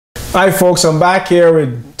Hi folks, I'm back here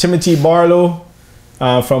with Timothy Barlow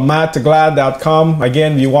from madtoglad.com.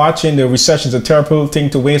 Again, you're watching the Recession is a Terrible Thing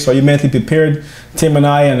to Waste. Are you mentally prepared? Tim and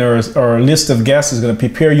I and our list of guests is going to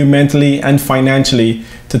prepare you mentally and financially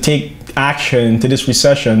to take action to this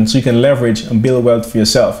recession so you can leverage and build wealth for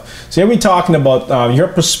yourself. So here we're talking about your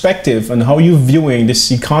perspective and how you're viewing this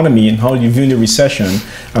economy and how you're viewing the recession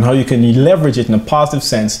and how you can leverage it in a positive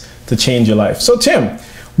sense to change your life. So Tim,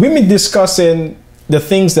 we've been discussing the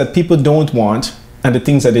things that people don't want and the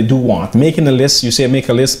things that they do want. Making a list, you say make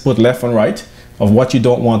a list, put left and right of what you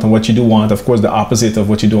don't want and what you do want. Of course, the opposite of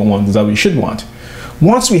what you don't want is what you should want.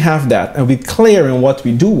 Once we have that and we're clear in what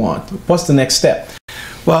we do want, what's the next step?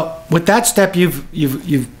 Well, with that step,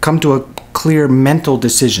 you've come to a clear mental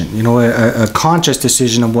decision, you know, a conscious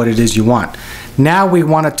decision of what it is you want. Now we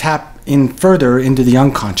want to tap in further into the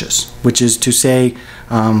unconscious, which is to say,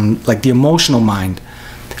 like the emotional mind.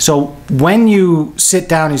 So when you sit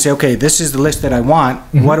down and you say, okay, this is the list that I want,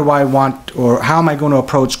 what do I want, or how am I going to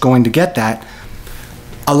approach going to get that?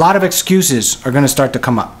 A lot of excuses are going to start to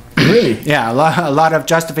come up. Really? Yeah, a lot of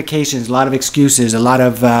justifications, a lot of excuses, a lot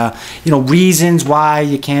of reasons why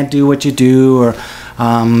you can't do what you do, or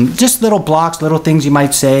just little blocks, little things you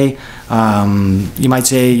might say. You might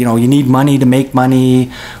say, you need money to make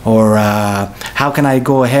money, or how can I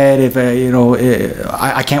go ahead if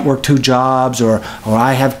I can't work 2 jobs, or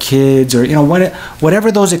I have kids, or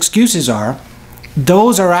whatever those excuses are.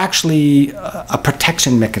 Those are actually a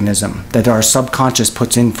protection mechanism that our subconscious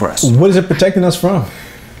puts in for us. What is it protecting us from?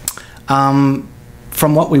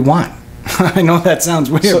 From what we want. I know that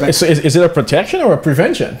sounds weird. So is it a protection or a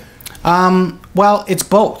prevention? Well, it's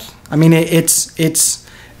both. I mean, it's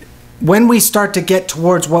when we start to get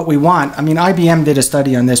towards what we want. I mean, IBM did a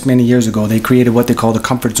study on this many years ago. They created what they call the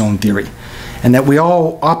comfort zone theory, and that we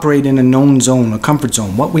all operate in a known zone, a comfort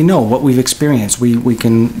zone. What we know, what we've experienced, we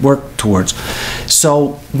can work towards.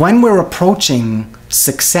 So when we're approaching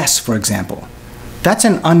success, for example, that's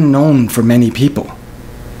an unknown for many people.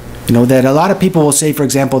 That a lot of people will say, for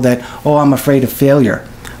example, that, oh, I'm afraid of failure.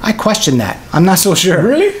 I question that. I'm not so sure.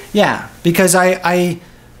 Really? Yeah, because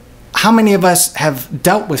how many of us have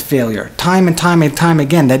dealt with failure time and time and time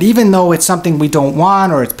again, that even though it's something we don't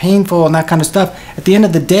want or it's painful and that kind of stuff, at the end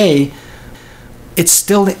of the day, it's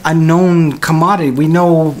still a known commodity. We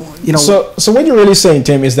know, So what you're really saying,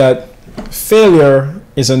 Tim, is that failure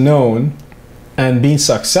is a known and being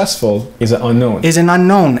successful is an unknown. Is an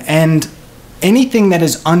unknown. And anything that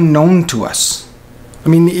is unknown to us, I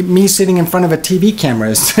mean, me sitting in front of a TV camera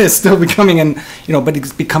is still becoming but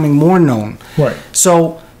it's becoming more known. Right.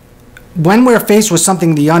 So when we're faced with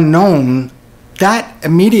something, the unknown, that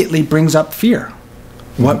immediately brings up fear.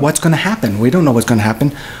 What's going to happen? We don't know what's going to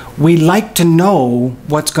happen. We like to know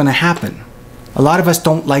what's going to happen. A lot of us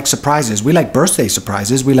don't like surprises. We like birthday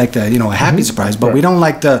surprises. We like the, a happy surprise, but we don't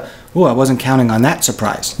like the, oh, I wasn't counting on that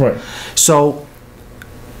surprise. Right. So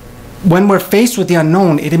when we're faced with the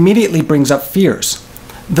unknown, it immediately brings up fears.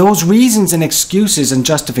 Those reasons and excuses and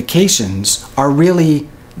justifications are really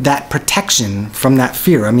that protection from that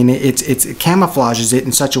fear. I mean, it camouflages it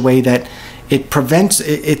in such a way that it prevents,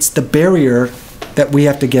 it's the barrier that we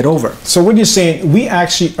have to get over. So what you're saying, we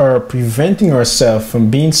actually are preventing ourselves from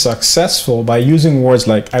being successful by using words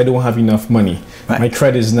like, I don't have enough money. Right. My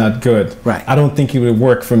credit is not good. Right. I don't think it will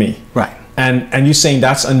work for me. Right. And you're saying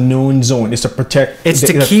that's a known zone. It's to protect. It's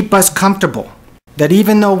to keep us comfortable. That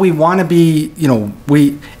even though we want to be,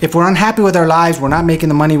 if we're unhappy with our lives, we're not making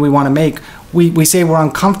the money we want to make, we say we're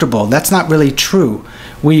uncomfortable. That's not really true.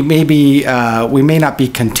 We may not be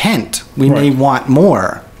content. We may want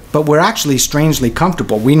more, but we're actually strangely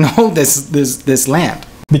comfortable. We know this land.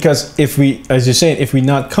 Because if we, as you're saying, if we're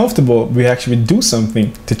not comfortable, we actually do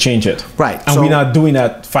something to change it. Right. And so we're not doing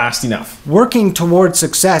that fast enough. Working towards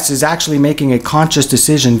success is actually making a conscious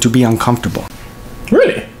decision to be uncomfortable.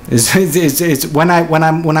 Really? It's when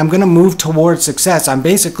I'm going to move towards success, I'm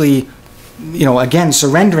basically, again,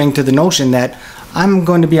 surrendering to the notion that I'm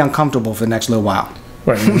going to be uncomfortable for the next little while.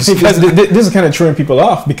 Right. This is kind of throwing people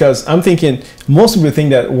off, because I'm thinking most people think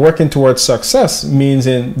that working towards success means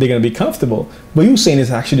they're going to be comfortable. But you're saying it's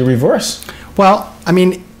actually the reverse. Well, I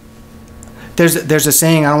mean, there's a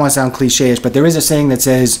saying, I don't want to sound cliche-ish, but there is a saying that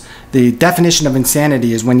says the definition of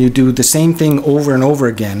insanity is when you do the same thing over and over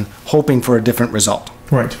again, hoping for a different result.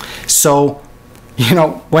 Right. So,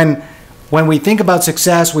 when we think about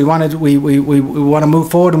success, we want to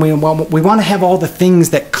move forward, and we want to have all the things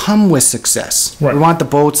that come with success. Right. We want the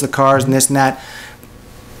boats, the cars, and this and that.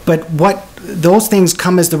 But those things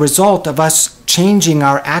come as the result of us changing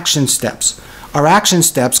our action steps. Our action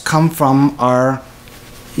steps come from our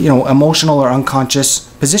emotional or unconscious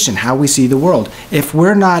position, how we see the world. If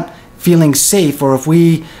we're not feeling safe, or if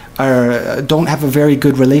we don't have a very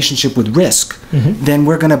good relationship with risk, then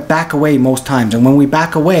we're going to back away most times. And when we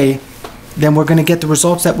back away, then we're going to get the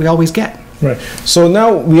results that we always get. Right. So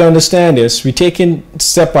now we understand this. We take in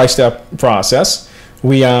step-by-step process.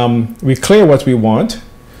 We clear what we want.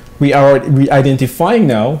 We are identifying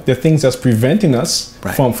now the things that's preventing us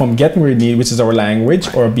from getting where we need, which is our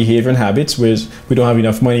language or behavior and habits, which we don't have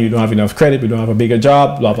enough money, we don't have enough credit, we don't have a bigger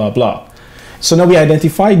job, blah, blah, blah. So now we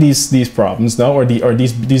identify these problems now, or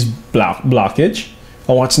these blockage.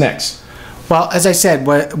 And what's next? Well, as I said,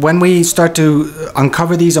 when we start to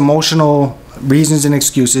uncover these emotional reasons and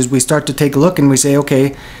excuses, we start to take a look and we say,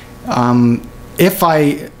 okay, if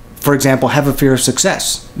I, for example, have a fear of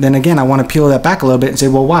success, then again, I want to peel that back a little bit and say,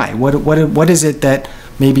 well, why? What is it that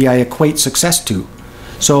maybe I equate success to?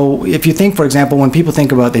 So if you think, for example, when people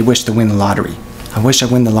think about they wish to win the lottery, I wish I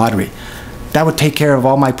win the lottery, that would take care of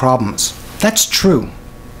all my problems. That's true.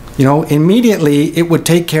 You know, immediately it would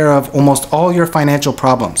take care of almost all your financial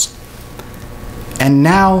problems. And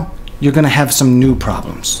now you're going to have some new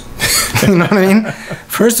problems. You know what I mean?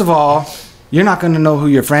 First of all, you're not going to know who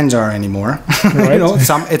your friends are anymore. Right. You know,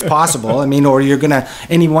 it's possible. I mean, or you're going to,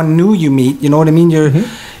 anyone new you meet, you know what I mean? You're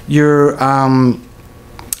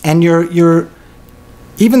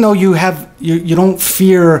even though you don't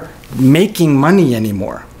fear making money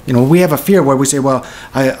anymore. You know, we have a fear where we say, well,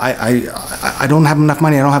 I don't have enough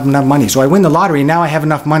money, I don't have enough money. So I win the lottery, now I have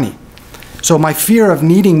enough money. So my fear of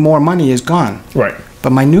needing more money is gone. Right.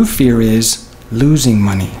 But my new fear is losing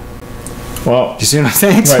money. Wow. You see what I'm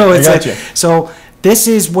saying? Right, So it's I got you. So this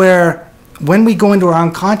is where, when we go into our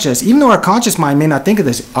unconscious, even though our conscious mind may not think of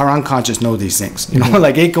this, our unconscious know these things. You know,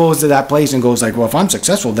 like it goes to that place and goes like, well, if I'm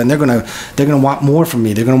successful, then they're gonna want more from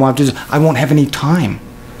me. They're gonna want to. I won't have any time.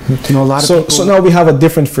 You know, a lot of people. So now we have a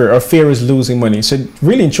different fear. Our fear is losing money. So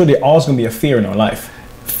really and truly, always going to be a fear in our life.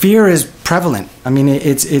 Fear is prevalent. I mean,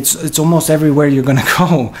 it's almost everywhere you're going to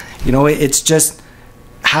go. You know, it's just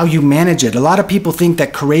how you manage it. A lot of people think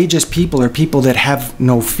that courageous people are people that have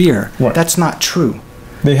no fear. Right. That's not true.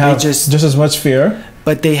 They have just as much fear.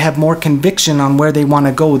 But they have more conviction on where they want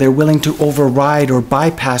to go. They're willing to override or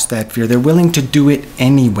bypass that fear. They're willing to do it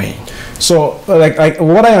anyway. So, like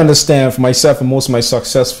what I understand for myself and most of my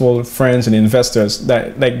successful friends and investors,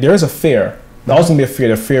 that like there is a fear. There's also going to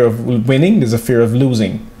be a fear of winning. There's a fear of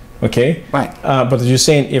losing. Okay. Right. But as you're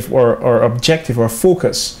saying, if our objective or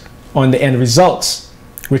focus on the end results,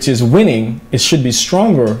 which is winning, it should be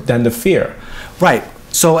stronger than the fear. Right.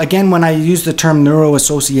 So again, when I use the term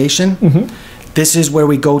neuroassociation, this is where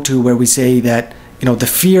we go to, where we say that, you know, the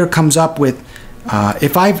fear comes up with,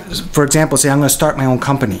 if I, for example, say I'm going to start my own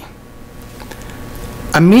company,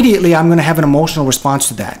 immediately I'm going to have an emotional response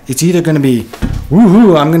to that. It's either going to be,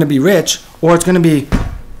 woohoo, I'm going to be rich, or it's going to be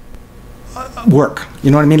work.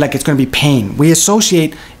 You know what I mean? Like it's going to be pain. We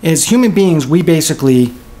associate, as human beings, we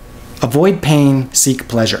basically avoid pain, seek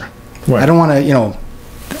pleasure. Right. I don't want to, you know,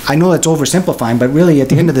 I know that's oversimplifying, but really at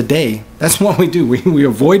the end of the day, that's what we do. We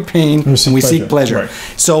avoid pain and we seek pleasure. Right.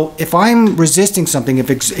 So if I'm resisting something, if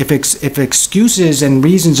excuses and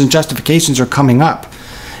reasons and justifications are coming up,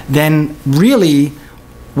 then really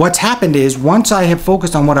what's happened is once I have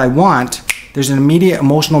focused on what I want, there's an immediate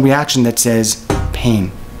emotional reaction that says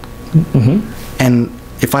pain. And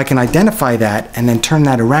if I can identify that and then turn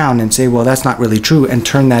that around and say, well, that's not really true, and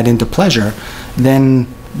turn that into pleasure, then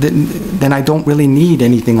I don't really need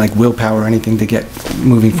anything like willpower or anything to get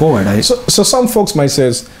moving forward. So some folks might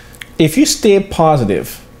say, if you stay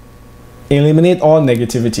positive, eliminate all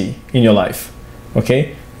negativity in your life,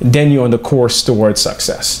 okay, then you're on the course towards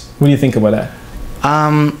success. What do you think about that?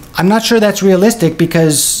 I'm not sure that's realistic,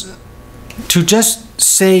 because to just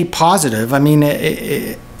say positive, I mean,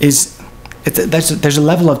 there's a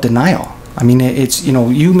level of denial. I mean, it's, you know,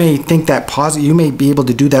 you may think that positive, you may be able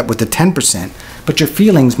to do that with the 10%, but your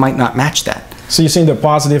feelings might not match that. So you're saying the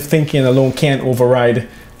positive thinking alone can't override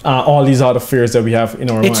all these other fears that we have in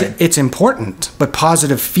our mind? It's important, but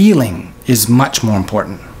positive feeling is much more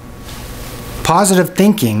important. Positive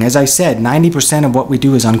thinking, as I said, 90% of what we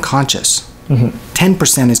do is unconscious.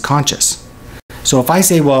 10% is conscious. So if I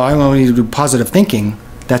say, well, I only need to do positive thinking,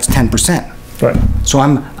 that's 10%. Right. So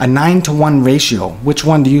I'm a 9-to-1 ratio. Which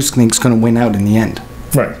one do you think is going to win out in the end?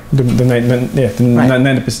 Right. The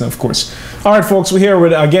 90%, of course. All right, folks. We're here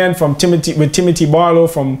with Timothy Barlow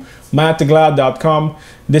from matttheglad.com.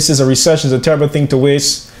 This is a recession is a terrible thing to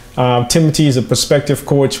waste. Timothy is a perspective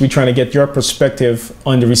coach. We're trying to get your perspective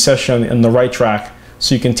on the recession and the right track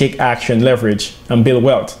so you can take action, leverage, and build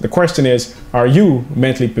wealth. The question is, are you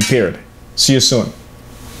mentally prepared? See you soon.